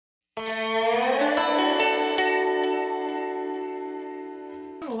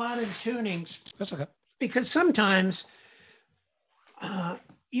lot of tunings. That's okay. Because sometimes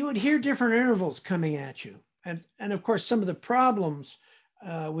you would hear different intervals coming at you. And of course, some of the problems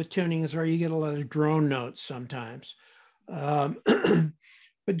with tunings are you get a lot of drone notes sometimes. But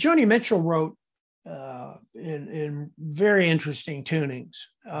Joni Mitchell wrote in very interesting tunings.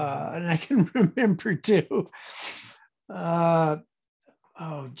 And I can remember too,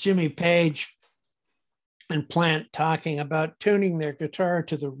 Jimmy Page and Plant talking about tuning their guitar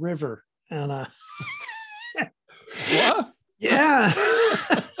to the river. And what? Yeah.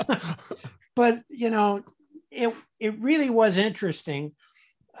 But, you know, it really was interesting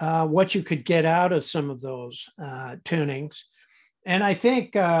what you could get out of some of those tunings. And I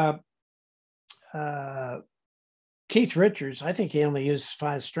think Keith Richards, I think he only uses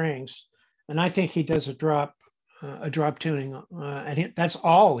 5 strings, and I think he does a drop tuning, and that's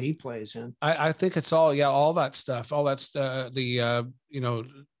all he plays in. I think it's all, yeah, all that stuff. All that's the you know,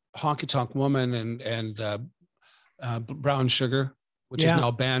 Honky Tonk Woman and Brown Sugar, which is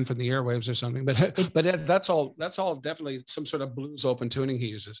now banned from the airwaves or something. But that's all definitely some sort of blues open tuning he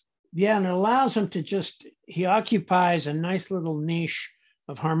uses. Yeah, and it allows him to he occupies a nice little niche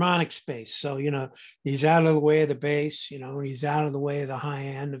of harmonic space. So, you know, he's out of the way of the bass, you know, he's out of the way of the high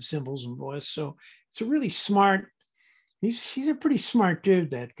end of cymbals and voice. So it's a really smart, he's a pretty smart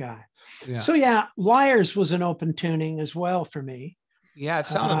dude, that guy. Yeah. So yeah, Liars was an open tuning as well for me. Yeah, it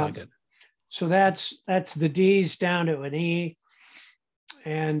sounded like it. So that's the D's down to an E,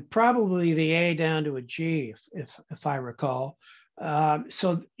 and probably the A down to a G, if I recall.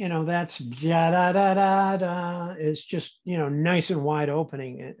 So, you know, that's da da da da da. It's just, you know, nice and wide open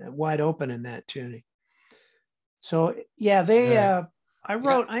in that tuning. So yeah,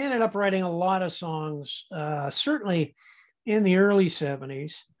 I ended up writing a lot of songs, certainly in the early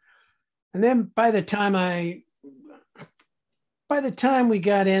 70s. And then by the time we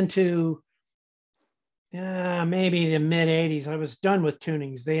got into maybe the mid 80s, I was done with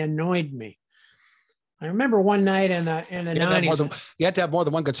tunings. They annoyed me. I remember one night in the 90s. You had to have more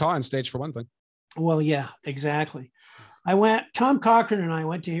than one guitar on stage for one thing. Well, yeah, exactly. Tom Cochran and I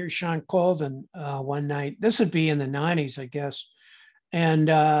went to hear Sean Colvin one night. This would be in the 90s, I guess. And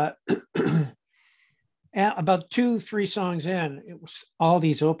about 2-3 songs in, it was all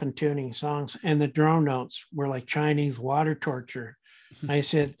these open tuning songs, and the drone notes were like Chinese water torture. I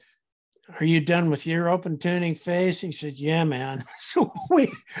said, "Are you done with your open tuning phase?" He said, "Yeah, man." So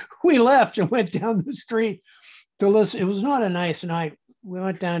we left and went down the street to listen. It was not a nice night. We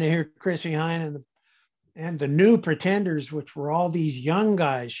went down to hear Chrissie Hynde and the New Pretenders, which were all these young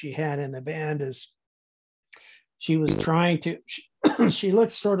guys she had in the band. As she was trying to, she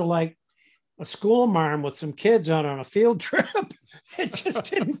looked sort of like a school marm with some kids out on a field trip. It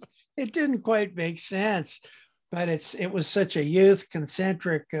just didn't quite make sense. But it was such a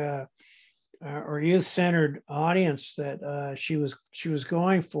youth-concentric or youth-centered audience that she was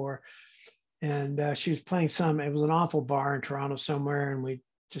going for, and she was playing it was an awful bar in Toronto somewhere, and we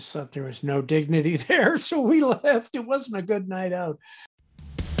just thought there was no dignity there, so we left. It wasn't a good night out.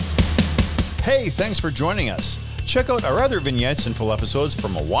 Hey, thanks for joining us. Check out our other vignettes and full episodes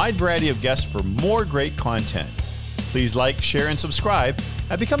from a wide variety of guests for more great content. Please like, share, and subscribe,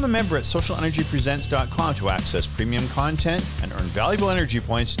 and become a member at socialenergypresents.com to access premium content and earn valuable energy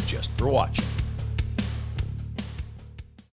points just for watching.